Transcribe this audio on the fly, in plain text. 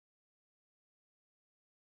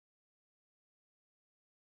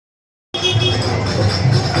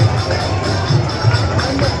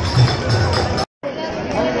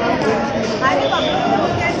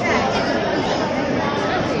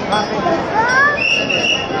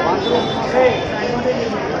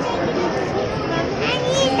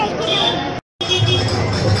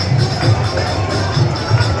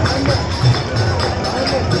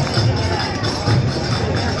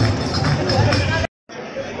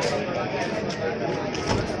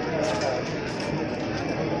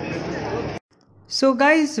So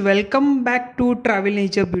guys, welcome back to Travel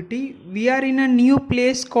Nature Beauty. We are in a new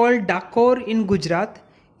place called Dakor in Gujarat.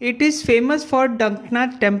 It is famous for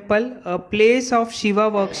Danknath temple, a place of Shiva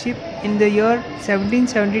worship in the year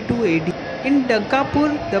 1772 AD. In Dankapur,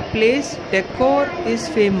 the place Dakor is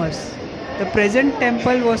famous. The present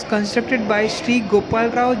temple was constructed by Shri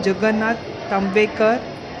Gopalrao Jagannath Tambwekar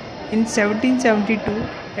in 1772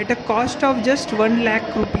 at a cost of just 1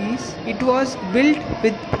 lakh rupees. It was built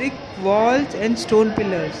with brick walls and stone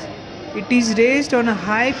pillars. It is raised on a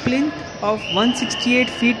high plinth of 168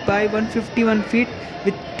 feet by 151 feet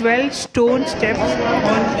with 12 stone steps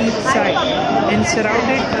on each side and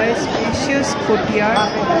surrounded by a spacious courtyard.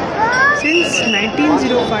 Since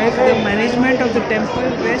 1905, the management of the temple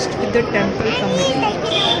rests with the Temple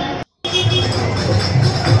Committee.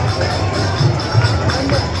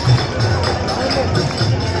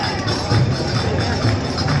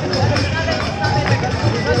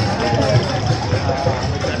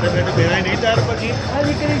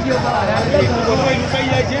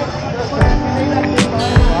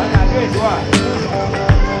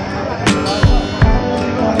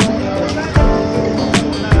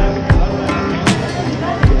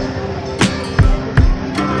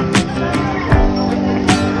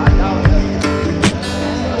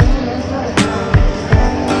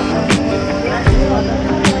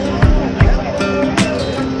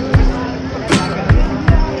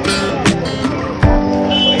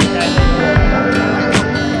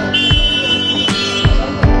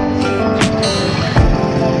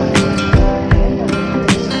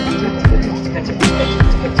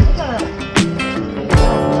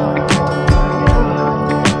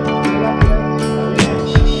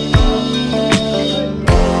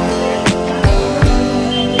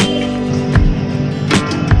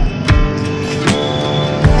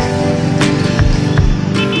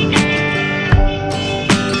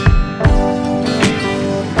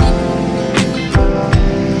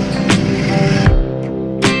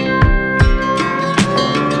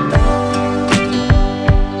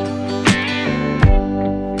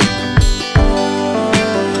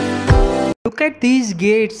 Look at these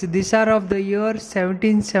gates. These are of the year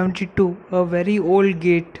 1772, a very old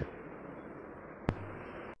gate.